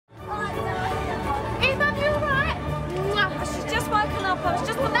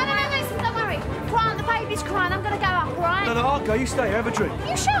I'll go, you stay here, have a drink.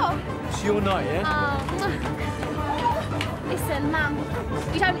 You sure? It's your night, yeah? Listen, Mum,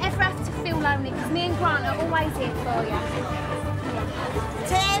 you don't ever have to feel lonely, because me and Grant are always here for you.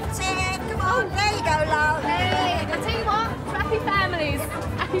 Tiff, come on, there you go, love. Hey, I tell you what, happy families.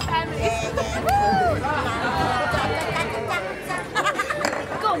 Happy families.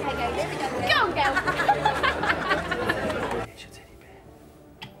 Go on, Peggy. Go on, girl. Here's your teddy bear.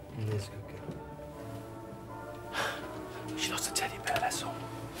 And there's a good girl. She lost a teddy bear, that's all.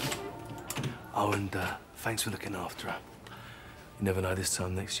 Oh, and thanks for looking after her. You never know, this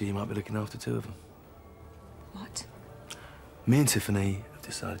time next year you might be looking after two of them. What? Me and Tiffany have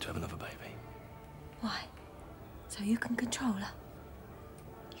decided to have another baby. Why? So you can control her?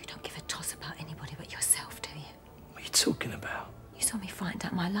 You don't give a toss about anybody but yourself, do you? What are you talking about? You saw me frightened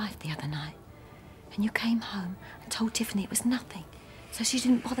out my life the other night. And you came home and told Tiffany it was nothing. So she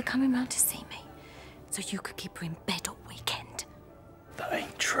didn't bother coming round to see me. So you could keep her in bed all weekend. That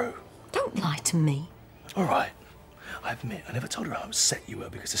ain't true. Don't lie to me. All right. I admit, I never told her how upset you were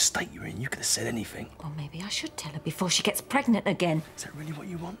because the state you're in, you could have said anything. Well, maybe I should tell her before she gets pregnant again. Is that really what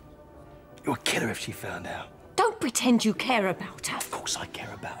you want? You would kill her if she found out. Don't pretend you care about her. Of course I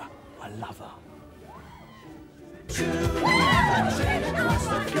care about her. I love her.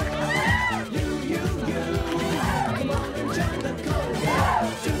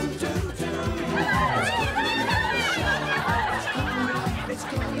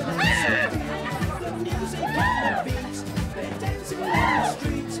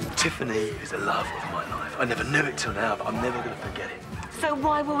 Tiffany is the love of my life. I never knew it till now, but I'm never going to forget it. So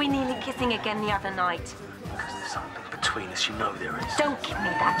why were we nearly kissing again the other night? Because there's something between us, you know there is. Don't give me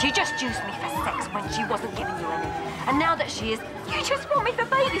that. You just used me for sex when she wasn't giving you any. And now that she is, you just want me for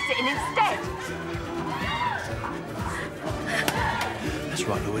babysitting instead. That's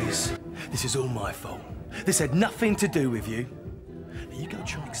right, Louise. This is all my fault. This had nothing to do with you. Now, you go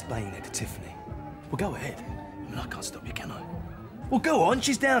try and explain that to Tiffany. Well, go ahead. I mean, I can't stop you, can I? Well, go on.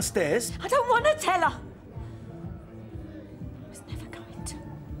 She's downstairs. I don't want to tell her.